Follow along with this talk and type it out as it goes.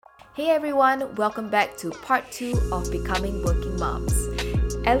Hey everyone, welcome back to part 2 of Becoming Working Moms.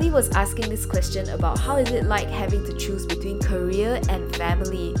 Ellie was asking this question about how is it like having to choose between career and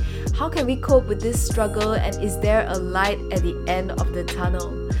family? How can we cope with this struggle and is there a light at the end of the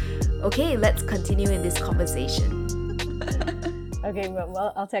tunnel? Okay, let's continue in this conversation. Okay,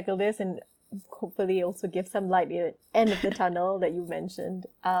 well, I'll tackle this and hopefully also give some light at the end of the tunnel that you mentioned.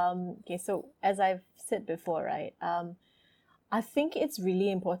 Okay, so as I've said before, right, I think it's really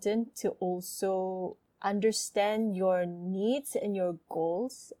important to also understand your needs and your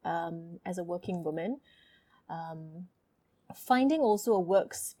goals as a working woman. Finding also a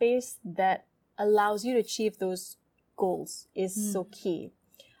workspace that allows you to achieve those goals is so key.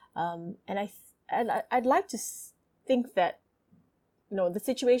 I'd like to think that the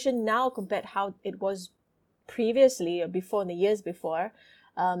situation now compared how it was previously or before in the years before,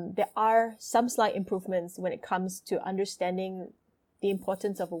 there are some slight improvements when it comes to understanding the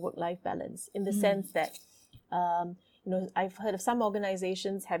importance of a work-life balance in the sense that, I've heard of some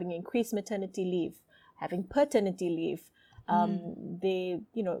organizations having increased maternity leave, having paternity leave,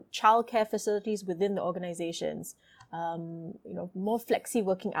 childcare facilities within the organizations, more flexi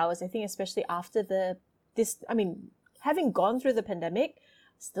working hours. I think especially after having gone through the pandemic,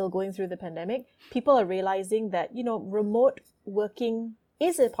 still going through the pandemic, people are realizing that, remote working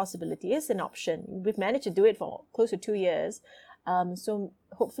is a possibility, is an option. We've managed to do it for close to 2 years. So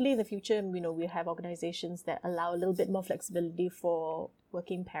hopefully in the future, we have organizations that allow a little bit more flexibility for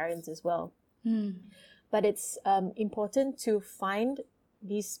working parents as well. But it's important to find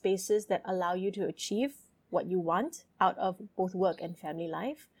these spaces that allow you to achieve what you want out of both work and family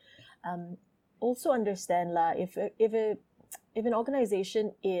life. Also understand if an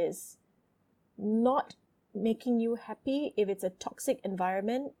organization is not making you happy, if it's a toxic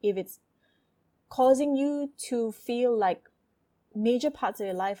environment, if it's causing you to feel like major parts of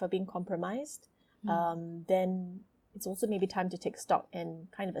your life are being compromised, then it's also maybe time to take stock and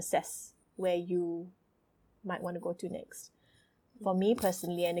kind of assess where you might want to go to next. For me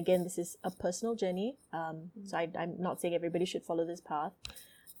personally, and again, this is a personal journey, so I'm not saying everybody should follow this path.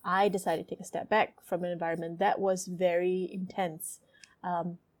 I decided to take a step back from an environment that was very intense.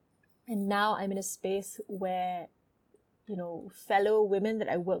 And now I'm in a space where, fellow women that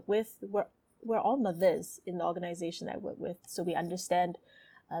I work with, we're all mothers in the organization I work with. So we understand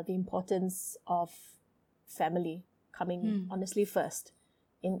the importance of family coming honestly first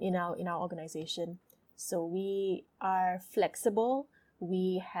in our organization. So we are flexible.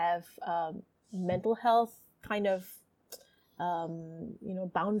 We have mental health kind of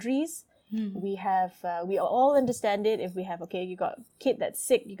boundaries. We have we all understand it. If we have you got a kid that's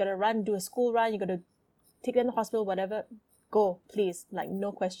sick, you got to do a school run, you got to take them to the hospital, whatever, go please, like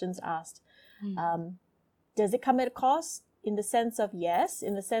no questions asked. Does it come at a cost? In the sense of yes,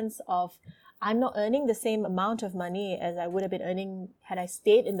 in the sense of I'm not earning the same amount of money as I would have been earning had I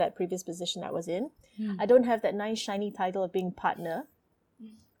stayed in that previous position I was in. I don't have that nice shiny title of being partner,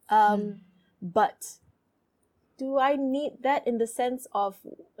 but do I need that in the sense of,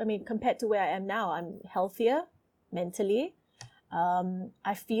 compared to where I am now, I'm healthier mentally.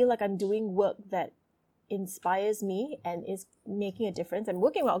 I feel like I'm doing work that inspires me and is making a difference. I'm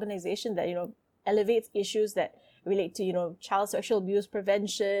working with an organization that, elevates issues that relate to, child sexual abuse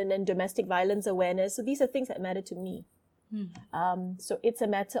prevention and domestic violence awareness. So these are things that matter to me. So it's a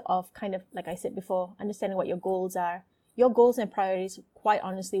matter of kind of, like I said before, understanding what your goals are. Your goals and priorities, quite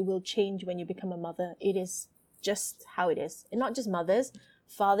honestly, will change when you become a mother. It is just how it is. And not just mothers,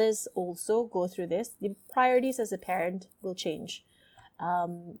 fathers also go through this. The priorities as a parent will change.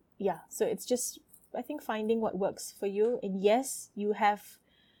 So it's just, I think, finding what works for you. And yes, you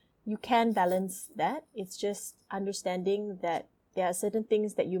can balance that. It's just understanding that there are certain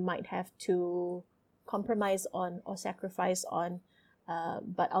things that you might have to compromise on or sacrifice on,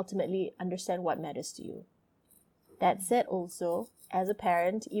 but ultimately understand what matters to you. That said, also, as a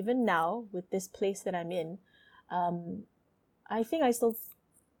parent, even now with this place that I'm in, I think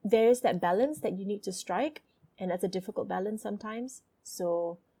there is that balance that you need to strike, and that's a difficult balance sometimes.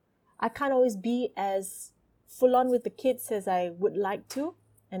 So I can't always be as full on with the kids as I would like to,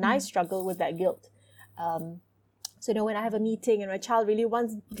 and I struggle with that guilt. So when I have a meeting and my child really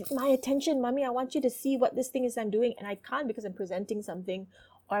wants my attention, mommy, I want you to see what this thing is I'm doing, and I can't because I'm presenting something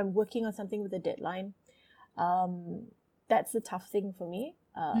or I'm working on something with a deadline. That's the tough thing for me.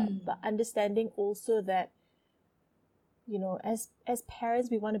 But understanding also that, as parents,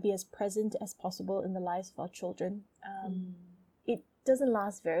 we want to be as present as possible in the lives of our children. It doesn't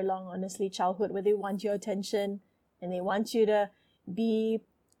last very long, honestly, childhood, where they want your attention and they want you to be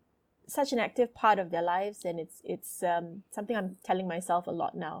such an active part of their lives. And it's something I'm telling myself a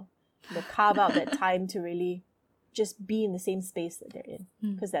lot now. carve out that time to really just be in the same space that they're in,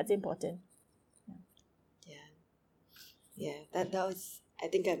 because that's important. Yeah, that was, I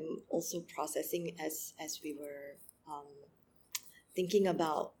think I'm also processing as we were thinking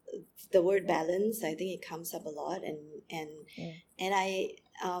about the word balance. I think it comes up a lot, and I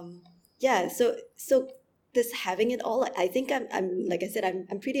so this having it all, I think I'm like I said,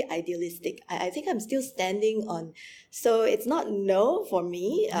 I'm pretty idealistic. I think I'm still standing on, so it's not no for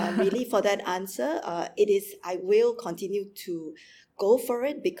me really for that answer. It is, I will continue to go for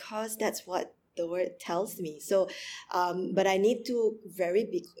it because that's what the word tells me. So but I need to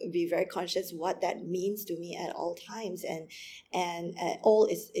be very conscious what that means to me at all times, and all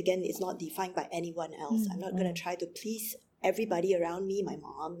is, again, it's not defined by anyone else. I'm not going to try to please everybody around me, my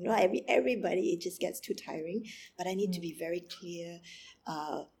mom, everybody. It just gets too tiring. But I need to be very clear.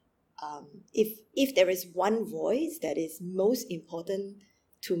 If there is one voice that is most important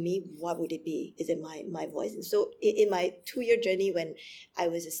to me, what would it be? Is it my voice? And so in my 2-year journey, when I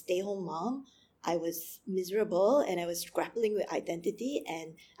was a stay-home mom, I was miserable and I was grappling with identity,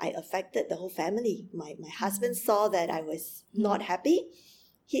 and I affected the whole family. My husband saw that I was not happy.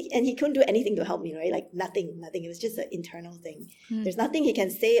 He couldn't do anything to help me, right? Like nothing. It was just an internal thing. There's nothing he can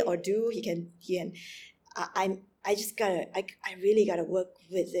say or do. I really gotta work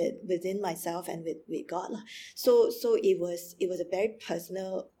with it within myself and with God. So it was a very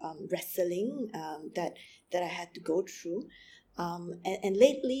personal wrestling that I had to go through. And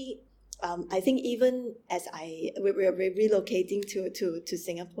lately, I think even as we're relocating to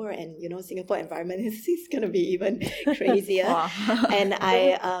Singapore, and Singapore environment is going to be even crazier. And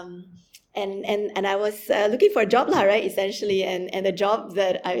I was looking for a job, right? Essentially, and the job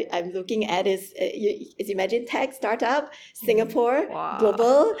that I'm looking at is imagine tech startup, Singapore,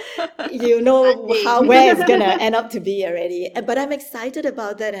 global. Where it's gonna end up to be already. But I'm excited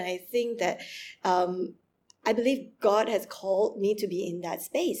about that, and I think that. I believe God has called me to be in that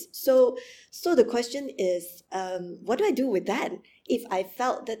space. So the question is, what do I do with that? If I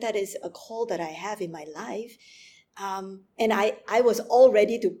felt that is a call that I have in my life, and I was all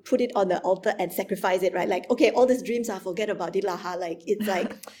ready to put it on the altar and sacrifice it, right? Like, okay, all these dreams, forget about it, like it's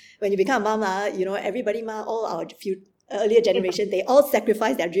like when you become a mama, everybody, all our earlier generation, they all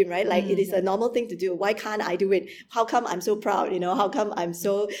sacrifice their dream, right? Like it is a normal thing to do. Why can't I do it? How come I'm so proud? How come I'm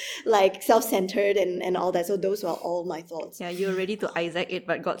so like self-centered and all that? So those were all my thoughts. Yeah, you were ready to Isaac it,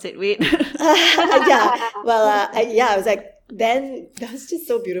 but God said wait. Yeah. Well, I was like, then that was just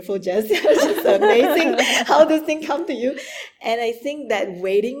so beautiful, Jess. It was just amazing how this thing come to you. And I think that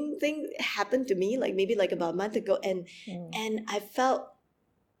waiting thing happened to me maybe about a month ago, and I felt.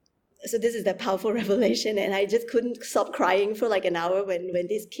 So this is the powerful revelation, and I just couldn't stop crying for like an hour when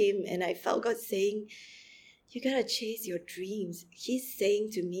this came, and I felt God saying, you gotta chase your dreams. He's saying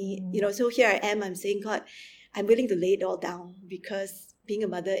to me, so here I am, I'm saying, God, I'm willing to lay it all down, because being a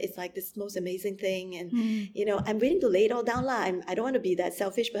mother is like this most amazing thing, and I'm willing to lay it all down. I don't want to be that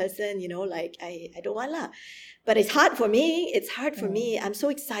selfish person, like I don't want. But it's hard for me. I'm so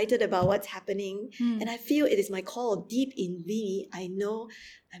excited about what's happening. And I feel it is my call deep in me. I know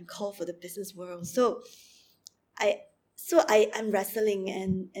I'm called for the business world. So I'm wrestling,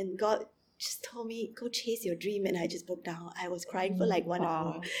 and God just told me, go chase your dream. And I just broke down. I was crying for like 1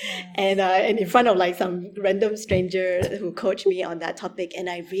 hour. And in front of like some random stranger who coached me on that topic. And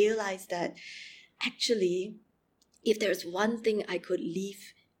I realized that actually, if there's one thing I could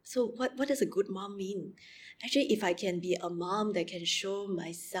leave, so what does a good mom mean? Actually, if I can be a mom that can show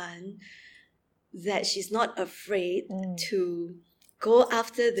my son that she's not afraid to go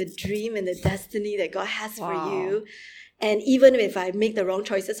after the dream and the destiny that God has for you. And even if I make the wrong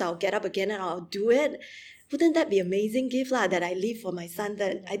choices, I'll get up again and I'll do it. Wouldn't that be an amazing gift that I leave for my son?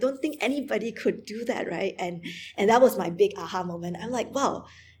 That I don't think anybody could do that, right? And that was my big aha moment. I'm like, wow.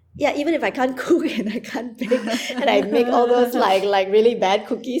 Yeah, even if I can't cook and I can't bake, and I make all those like really bad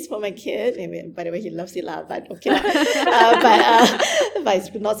cookies for my kid. I mean, by the way, he loves it but okay but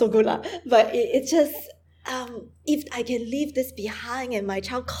it's not so good But it's just if I can leave this behind, and my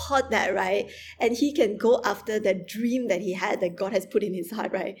child caught that, right, and he can go after that dream that he had, that God has put in his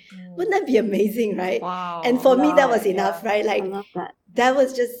heart, right? Wouldn't that be amazing, right? Wow. And for me, that was enough, right? Like I love that. That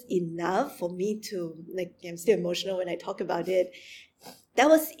was just enough for me to I'm still emotional when I talk about it. That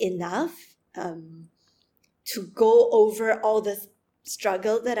was enough to go over all the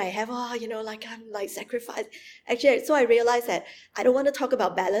struggle that I have. I'm like sacrificed. Actually, so I realized that I don't want to talk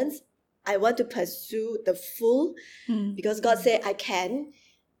about balance. I want to pursue the full, because God said I can.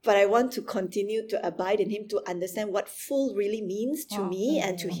 but I want to continue to abide in him, to understand what full really means to me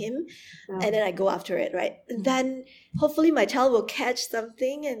and to him. And then I go after it, right? And then hopefully my child will catch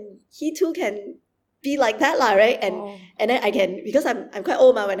something and he too can be like that, right? And then I can, because I'm quite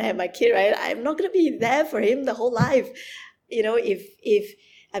old now when I have my kid, right? I'm not gonna be there for him the whole life. You know, if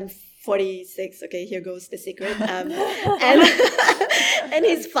I'm 46, okay, here goes the secret. And and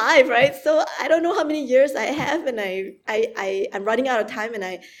he's 5, right? So I don't know how many years I have, and I'm running out of time,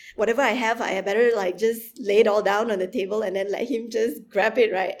 and whatever I have, I better like just lay it all down on the table and then let him just grab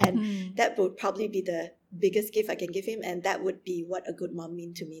it, right? And that would probably be the biggest gift I can give him, and that would be what a good mom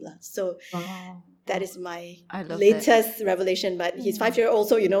mean to me, lah. So that is my latest revelation. But he's 5-year-old,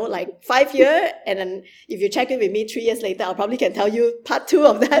 so, you know, like 5 year, and then if you check in with me 3 years later, I'll probably can tell you part 2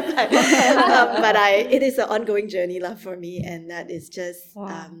 of that. But it is an ongoing journey lah for me, and that is just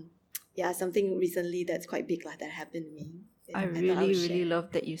something recently that's quite big lah that happened to me. I really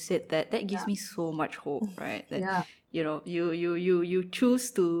love that you said that. That gives me so much hope, right? That you know, you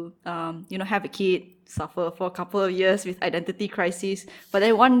choose to have a kid, suffer for a couple of years with identity crisis, but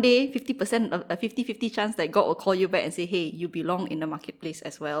then one day 50% of a 50-50 chance that God will call you back and say, hey, you belong in the marketplace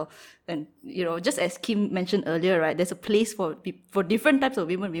as well. And you know, just as Kim mentioned earlier, right, there's a place for different types of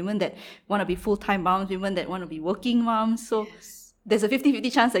women that want to be full-time moms, women that want to be working moms. So there's a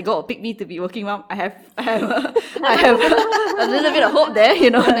 50-50 chance that God will pick me to be working mom. I have a little bit of hope there,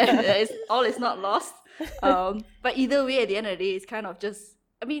 you know, that all is not lost. But either way, at the end of the day, it's kind of just,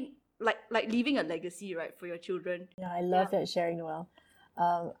 I mean, like leaving a legacy, right, for your children. Yeah, I love that sharing, Noelle.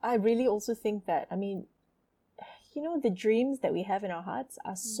 I really also think that, I mean, you know, the dreams that we have in our hearts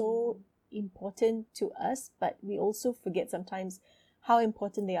are so important to us, but we also forget sometimes how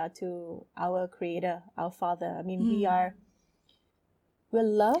important they are to our Creator, our Father. I mean, we're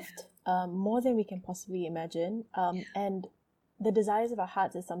loved more than we can possibly imagine. And the desires of our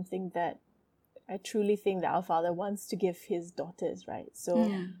hearts is something that I truly think that our Father wants to give his daughters, right? So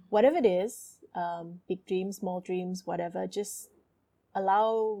whatever it is, big dreams, small dreams, whatever, just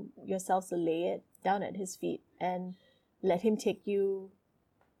allow yourselves to lay it down at his feet and let him take you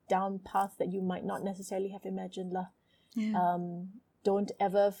down paths that you might not necessarily have imagined. Don't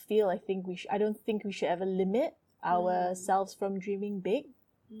ever feel, I don't think we should ever limit ourselves from dreaming big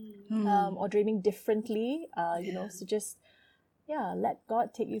or dreaming differently, you know, so just let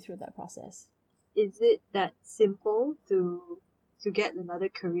God take you through that process. Is it that simple to get another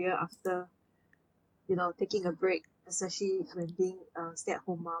career after, you know, taking a break, especially when being a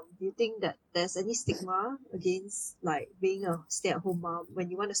stay-at-home mom? Do you think that there's any stigma against like being a stay-at-home mom when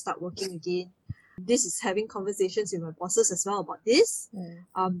you want to start working again? This is having conversations with my bosses as well about this.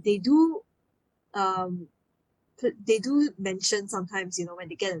 They do mention sometimes, you know, when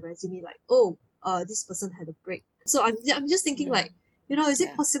they get a resume, like, this person had a break. So I'm just thinking like, you know, is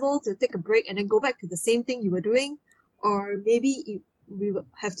it possible to take a break and then go back to the same thing you were doing? Or maybe we will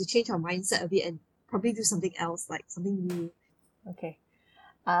have to change our mindset a bit and probably do something else, like something new. Okay.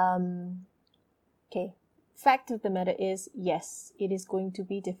 Fact of the matter is, yes, it is going to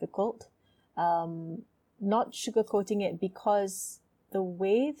be difficult. Not sugarcoating it, because the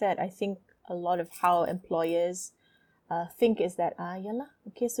way that I think a lot of how employers think is that,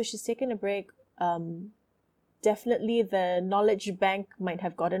 so she's taken a break. Definitely the knowledge bank might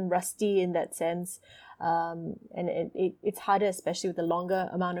have gotten rusty in that sense. And it's harder, especially with the longer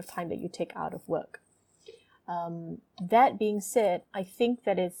amount of time that you take out of work. That being said, I think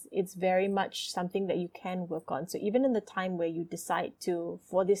that it's very much something that you can work on. So even in the time where you decide to,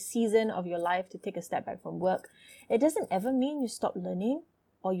 for this season of your life, to take a step back from work, it doesn't ever mean you stop learning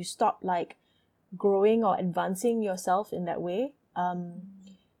or you stop like growing or advancing yourself in that way.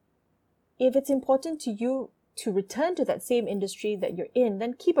 If it's important to you to return to that same industry that you're in,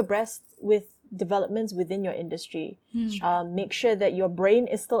 then keep abreast with developments within your industry. Make sure that your brain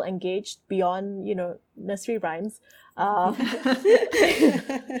is still engaged beyond, you know, nursery rhymes.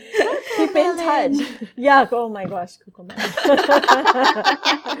 Keep in touch. Yeah, oh my gosh.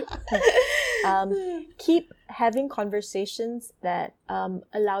 Keep having conversations that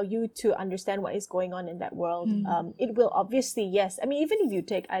allow you to understand what is going on in that world. It will obviously, yes. I mean, even if you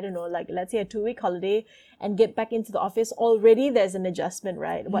take, I don't know, like let's say a 2-week holiday and get back into the office, already there's an adjustment,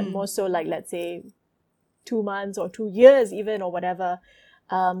 right? What more so like, let's say 2 months or 2 years even, or whatever.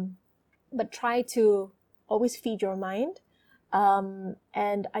 But try to always feed your mind.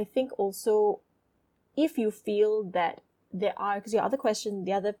 And I think also, if you feel that there are, because your other question,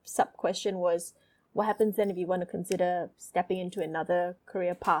 the other sub question was, what happens then if you want to consider stepping into another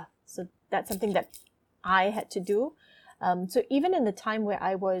career path? So that's something that I had to do. So even in the time where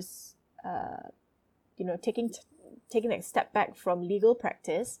I was, taking taking that step back from legal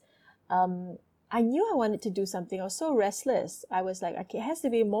practice, I knew I wanted to do something. I was so restless. I was like, okay, it has to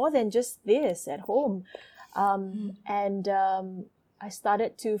be more than just this at home. And I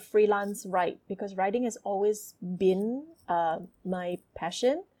started to freelance write, because writing has always been my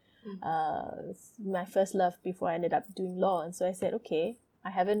passion. It's my first love before I ended up doing law. And so I said, okay, I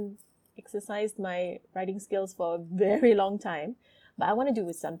haven't exercised my writing skills for a very long time, but I want to do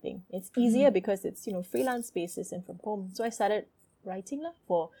with something. It's easier because it's, freelance basis and from home. So I started writing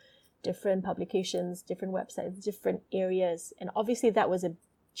for different publications, different websites, different areas. And obviously that was a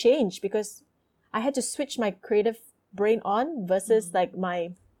change because I had to switch my creative brain on versus like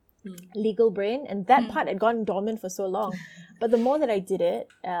my legal brain. And that part had gone dormant for so long. But the more that I did it,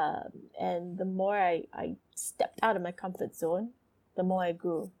 and the more I stepped out of my comfort zone, the more I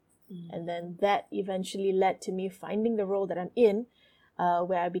grew. And then that eventually led to me finding the role that I'm in,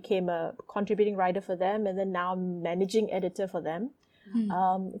 where I became a contributing writer for them, and then now I'm managing editor for them.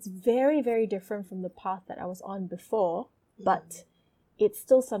 It's very, very different from the path that I was on before, but it's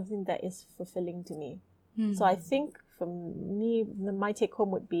still something that is fulfilling to me. So I think for me, my take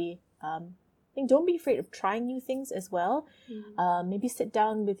home would be, I think don't be afraid of trying new things as well. Maybe sit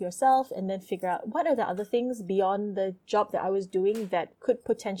down with yourself and then figure out what are the other things beyond the job that I was doing that could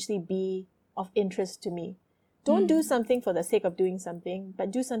potentially be of interest to me. Don't do something for the sake of doing something,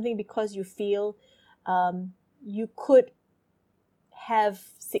 but do something because you feel you could have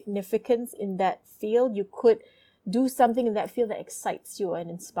significance in that field. You could do something in that field that excites you and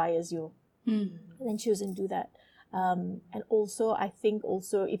inspires you. And then choose and do that. And also, I think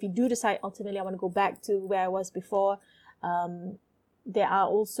also, if you do decide ultimately I want to go back to where I was before, there are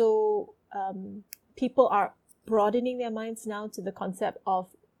also, people are broadening their minds now to the concept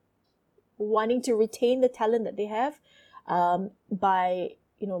of wanting to retain the talent that they have, by,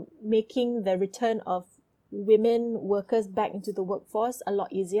 making the return of women workers back into the workforce a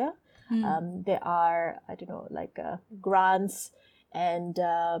lot easier. There are, grants and,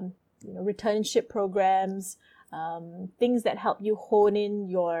 returnship programs, things that help you hone in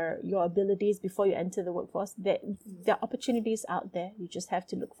your abilities before you enter the workforce. There are opportunities out there. You just have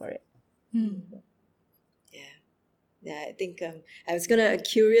to look for it. Yeah, I think I was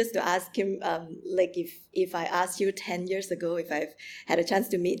curious to ask him, if I asked you 10 years ago, if I've had a chance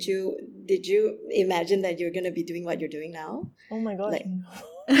to meet you, did you imagine that you're going to be doing what you're doing now? Oh my God.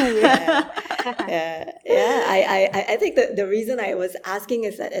 I think the reason I was asking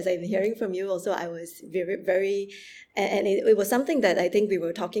is that as I'm hearing from you also, I was very, very, and it was something that I think we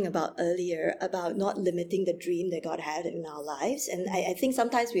were talking about earlier, about not limiting the dream that God had in our lives. And I think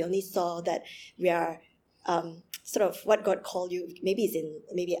sometimes we only saw that we are sort of what God called you. Maybe it's in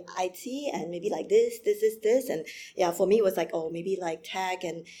IT and maybe like this, and for me it was like, maybe like tech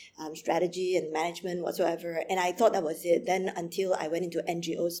and strategy and management whatsoever. And I thought that was it. Then until I went into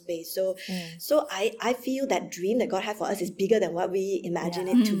NGO space, so I feel that dream that God had for us is bigger than what we imagine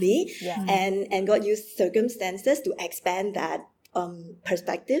it to be, and God used circumstances to expand that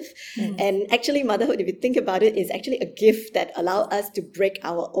perspective. And actually, motherhood, if you think about it, is actually a gift that allows us to break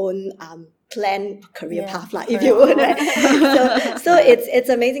our own planned career path, if you would, right? so it's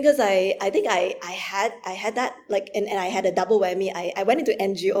amazing because I think I had that, and I had a double whammy. I went into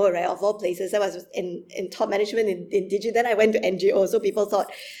NGO, right, of all places. I was in top management in Digi, then I went to NGO. So people thought,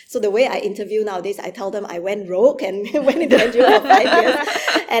 so the way I interview nowadays, I tell them I went rogue and went into NGO for 5 years,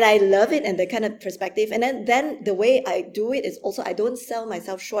 and I love it and the kind of perspective. And then the way I do it is also, I don't sell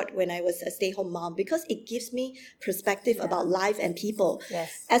myself short when I was a stay-home mom, because it gives me perspective about life and people.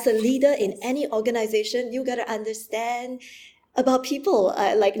 As a leader in any organization, you got to understand about people.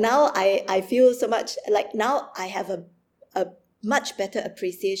 Now I feel so much, now I have a much better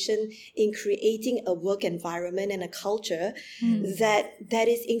appreciation in creating a work environment and a culture that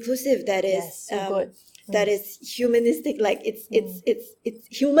is inclusive, that is good. That is humanistic, it's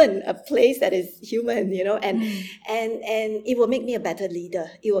human, a place that is human, and it will make me a better leader.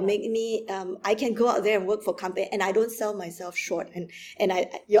 It will make me, I can go out there and work for company, and I don't sell myself short. And I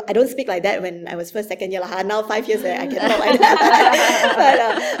don't speak like that when I was first, second year. Now 5 years I can talk like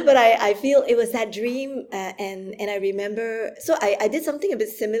that. but I feel it was that dream, and I remember. So I did something a bit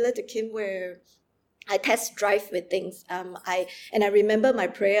similar to Kim, where I test drive with things. I remember my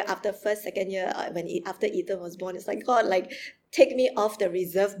prayer after first, second year, after Ethan was born. It's like, God, take me off the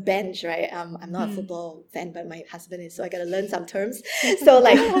reserve bench, right? I'm not a football fan, but my husband is, so I got to learn some terms. So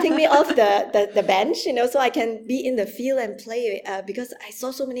take me off the bench, so I can be in the field and play, because I saw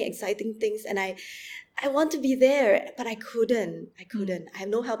so many exciting things, and I want to be there, but I couldn't. I have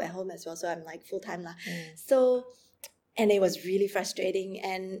no help at home as well, so I'm full-time lah. So, and it was really frustrating,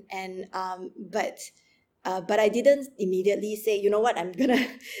 but But I didn't immediately say, you know what, I'm gonna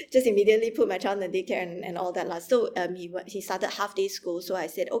just immediately put my child in the daycare and all that. So he started half-day school. So I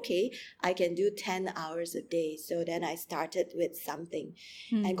said, okay, I can do 10 hours a day. So then I started with something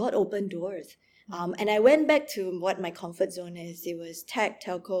and got open doors. And I went back to what my comfort zone is. It was tech,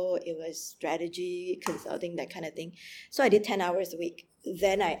 telco, it was strategy, consulting, that kind of thing. So I did 10 hours a week.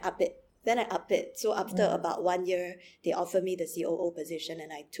 Then I up it. So after about 1 year, they offered me the COO position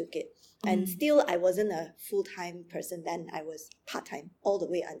and I took it. And still, I wasn't a full-time person then. I was part-time all the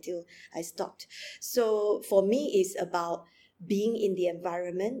way until I stopped. So for me, it's about being in the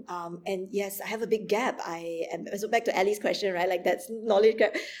environment. And yes, I have a big gap. So back to Ellie's question, right? Like that's knowledge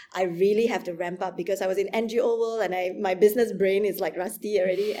gap. I really have to ramp up because I was in NGO world and my business brain is like rusty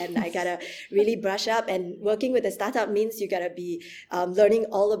already, and I gotta really brush up. And working with a startup means you gotta be learning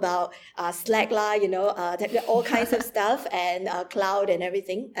all about Slack lah, all kinds of stuff, and cloud and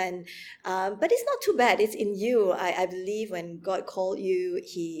everything. And but it's not too bad. It's in you. I believe when God called you,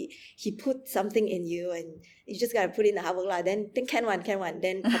 He put something in you, and you just gotta put in the hard work lah. Then can one.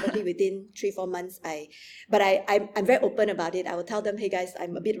 Then probably within 3-4 months, I'm very open about it. I will tell them, hey guys,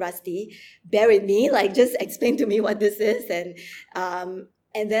 I'm a bit rusty. Bear with me. Like just explain to me what this is,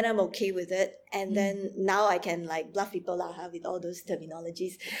 and then I'm okay with it. And then now I can like bluff people lah with all those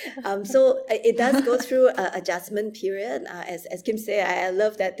terminologies. So it does go through an adjustment period. As Kim said, I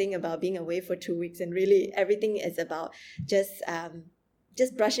love that thing about being away for 2 weeks, and really everything is about just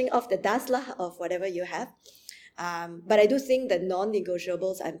brushing off the dust lah of whatever you have. But I do think that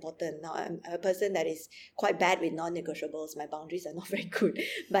non-negotiables are important. Now, I'm a person that is quite bad with non-negotiables. My boundaries are not very good.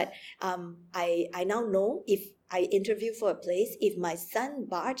 But I now know if I interview for a place, if my son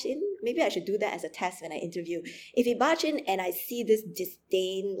barge in, maybe I should do that as a test when I interview. If he barge in and I see this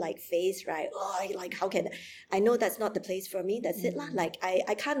disdain like face, right? Oh, like how can I know that's not the place for me? That's it lah. Like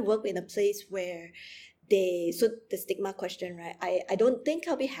I can't work in a place where so the stigma question, right? I don't think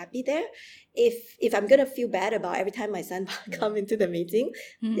I'll be happy there if I'm gonna feel bad about every time my son come into the meeting.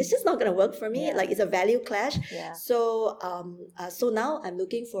 It's just not gonna work for me. Yeah. Like it's a value clash. Yeah. So so now I'm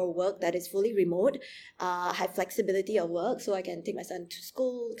looking for work that is fully remote, have flexibility of work, so I can take my son to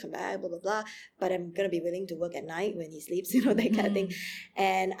school, come back, blah blah blah. But I'm gonna be willing to work at night when he sleeps, that kind of thing.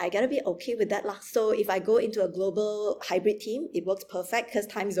 And I gotta be okay with that lah. So if I go into a global hybrid team, it works perfect because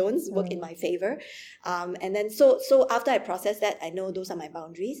time zones work in my favor. And then so after I process that, I know those are my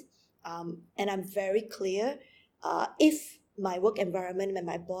boundaries. And I'm very clear, if my work environment and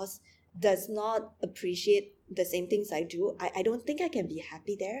my boss does not appreciate the same things I do, I don't think I can be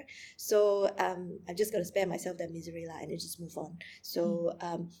happy there. So I'm just going to spare myself that misery and just move on. So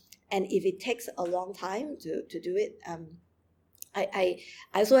and if it takes a long time to do it, I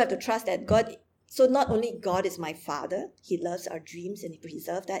also have to trust that God. So not only God is my father, He loves our dreams and He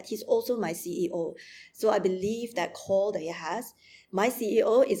preserves that, He's also my CEO. So I believe that call that He has, my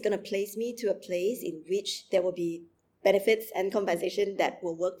CEO is going to place me to a place in which there will be benefits and compensation that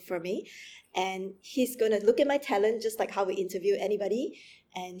will work for me. And He's going to look at my talent just like how we interview anybody,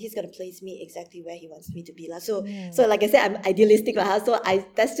 and He's going to place me exactly where He wants me to be. So like I said, I'm idealistic. So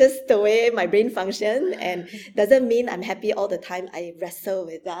that's just the way my brain functions, and doesn't mean I'm happy all the time. I wrestle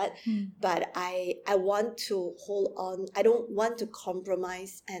with that. But I want to hold on. I don't want to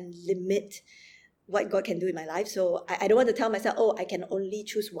compromise and limit what God can do in my life. So I don't want to tell myself, oh, I can only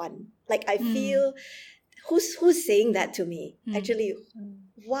choose one. Like I feel, who's saying that to me? Actually,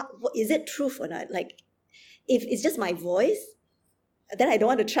 what is it truth or not? Like if it's just my voice, then I don't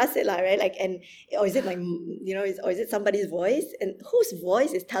want to trust it, right? Like, or is it or is it somebody's voice? And whose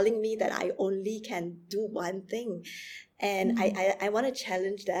voice is telling me that I only can do one thing? And I want to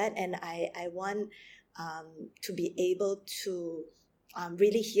challenge that, and I want to be able to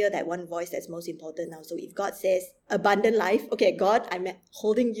really hear that one voice that's most important now. So if God says abundant life, okay, God, I'm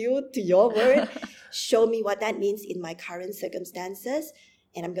holding you to your word. Show me what that means in my current circumstances,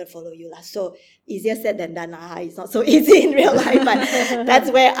 and I'm going to follow you. So easier said than done. It's not so easy in real life, but that's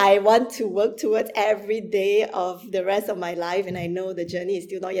where I want to work towards every day of the rest of my life. And I know the journey is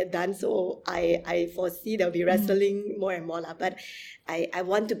still not yet done, so I foresee there'll be wrestling more and more. But I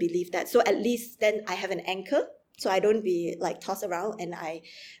want to believe that. So at least then I have an anchor, so I don't be like tossed around, and I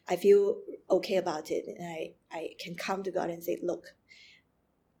feel okay about it. And I can come to God and say, look,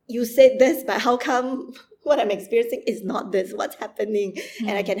 you said this, but how come what I'm experiencing is not this? What's happening?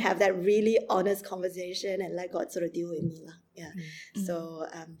 And I can have that really honest conversation and let God sort of deal with me. Yeah. So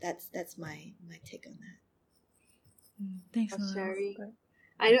that's my take on that. Thanks for for sharing.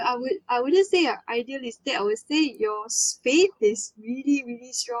 I wouldn't say you're idealistic. I would say your faith is really,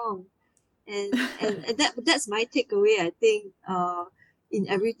 really strong. And that's my takeaway. I think in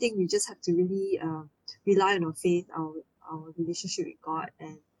everything, we just have to really rely on our faith, our relationship with God,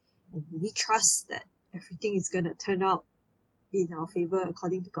 and really trust that everything is going to turn out in our favor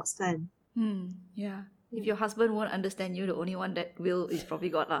according to God's plan. Yeah. If your husband won't understand you, the only one that will is probably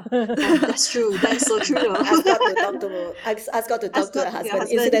God lah. That's true. That's so true. Ask God to talk to ask God to talk to God your to husband.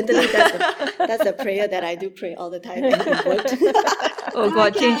 your husband. Incidentally, that's the prayer that I do pray all the time, and it worked. Oh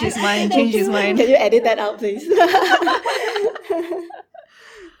God, change his mind, change his mind. Can you edit that out, please?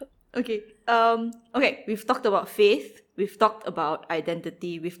 Okay. Okay, we've talked about faith, we've talked about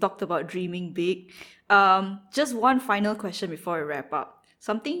identity, we've talked about dreaming big. Just one final question before we wrap up.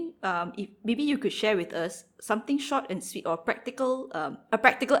 Something, if maybe you could share with us something short and sweet or practical, a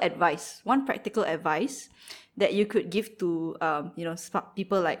practical advice, one practical advice that you could give to,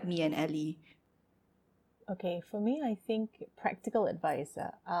 people like me and Ellie. Okay, for me, I think practical advice,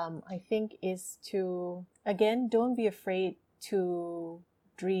 I think is to, again, don't be afraid to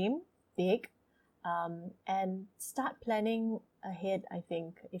dream big, and start planning ahead. I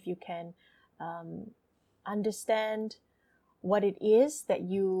think if you can understand what it is that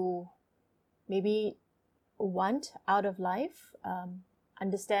you maybe want out of life,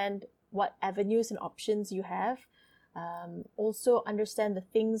 understand what avenues and options you have, also understand the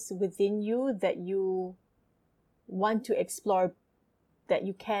things within you that you want to explore, that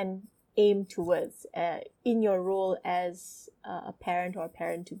you can aim towards in your role as a parent or a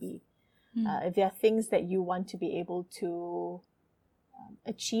parent to be. If there are things that you want to be able to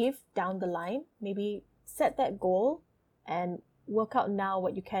achieve down the line, maybe set that goal and work out now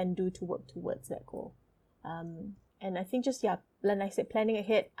what you can do to work towards that goal. And I think just, when I said planning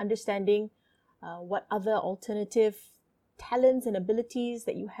ahead, understanding what other alternative talents and abilities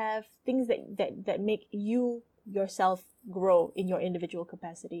that you have, things that make you yourself grow in your individual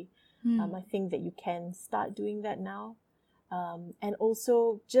capacity. I think that you can start doing that now. And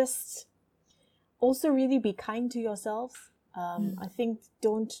also really be kind to yourself. I think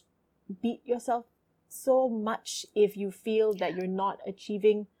don't beat yourself so much if you feel that you're not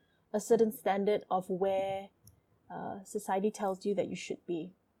achieving a certain standard of where society tells you that you should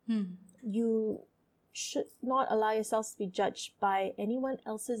be. You should not allow yourself to be judged by anyone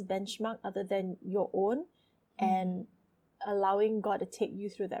else's benchmark other than your own, and allowing God to take you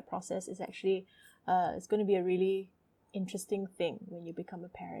through that process is actually it's going to be a really interesting thing when you become a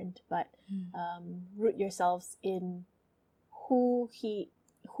parent. But root yourselves in who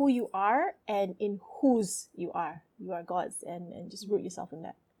you are and in whose you are. You are God's, and just root yourself in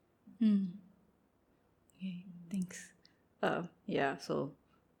that. Okay, thanks. So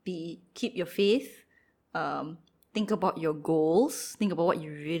keep your faith. Think about your goals. Think about what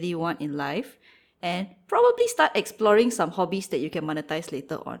you really want in life, and probably start exploring some hobbies that you can monetize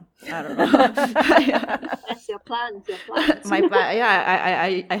later on. I don't know. That's your plans. My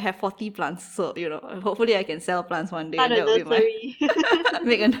plant, I have 40 plants, so hopefully I can sell plants one day. Start And a that will be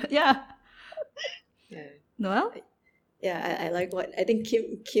nursery. yeah. Yeah. Noel? Yeah, I like what I think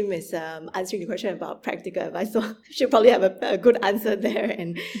Kim is answering the question about practical advice. So she'll probably have a good answer there.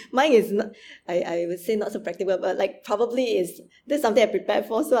 And mine is not, I would say not so practical, but like probably is this is something I prepared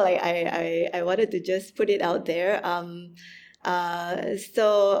for. So like I wanted to just put it out there.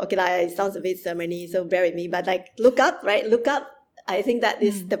 So okay, like it sounds a bit sermony, so bear with me. But like look up, right? Look up. I think that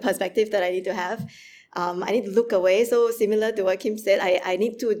is the perspective that I need to have. I need to look away. So similar to what Kim said, I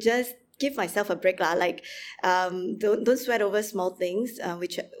need to just give myself a break lah. Like don't sweat over small things,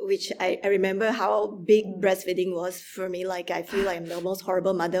 which I remember how big breastfeeding was for me. Like I feel like I'm the most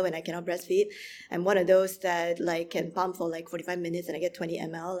horrible mother when I cannot breastfeed. I'm one of those that like can pump for like 45 minutes and I get 20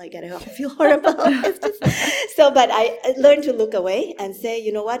 ml. Like I feel horrible. It's just, but I learned to look away and say,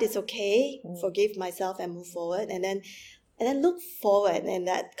 you know what, it's okay. Forgive myself and move forward. And then look forward, and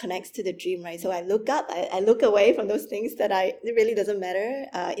that connects to the dream, right? So I look up, I look away from those things that it really doesn't matter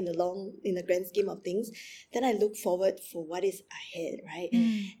in the grand scheme of things. Then I look forward for what is ahead, right?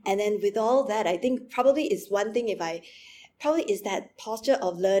 And then with all that, I think probably is one thing probably is that posture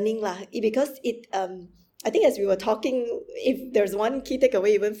of learning lah, because I think as we were talking, if there's one key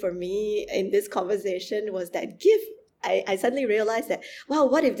takeaway even for me in this conversation was that I suddenly realized that, wow,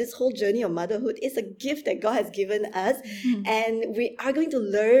 what if this whole journey of motherhood is a gift that God has given us, and we are going to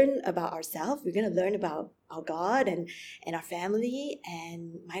learn about ourselves, we're going to learn about our God and our family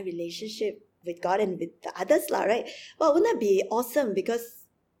and my relationship with God and with the others, right? Well, wouldn't that be awesome? Because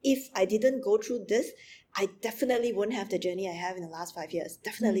if I didn't go through this, I definitely wouldn't have the journey I have in the last 5 years.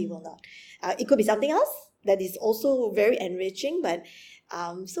 Definitely will not. It could be something else that is also very enriching, but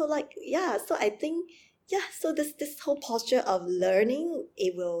so I think yeah, so this whole posture of learning,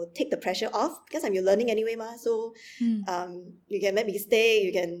 it will take the pressure off because you're learning anyway, ma. So you can make mistake,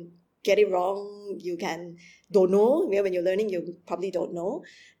 you can get it wrong, you can don't know. When you're learning, you probably don't know,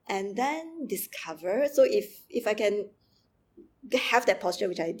 and then discover. So if I can have that posture,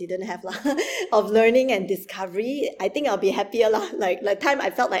 which I didn't have lah, of learning and discovery, I think I'll be happier lah. Like time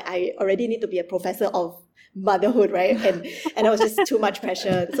I felt like I already need to be a professor of motherhood, right? And it was just too much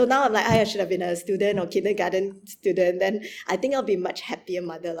pressure. So now I'm like, I should have been a student or kindergarten student. Then I think I'll be much happier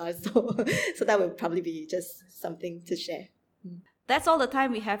mother lah. So that would probably be just something to share. That's all the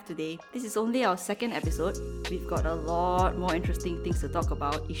time we have today. This is only our second episode. We've got a lot more interesting things to talk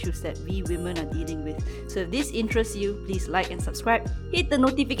about, issues that we women are dealing with. So if this interests you, please like and subscribe. Hit the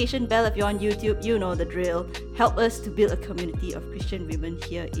notification bell if you're on YouTube, you know the drill. Help us to build a community of Christian women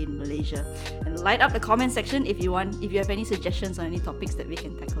here in Malaysia. And light up the comment section if you have any suggestions on any topics that we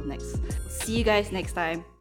can tackle next. See you guys next time.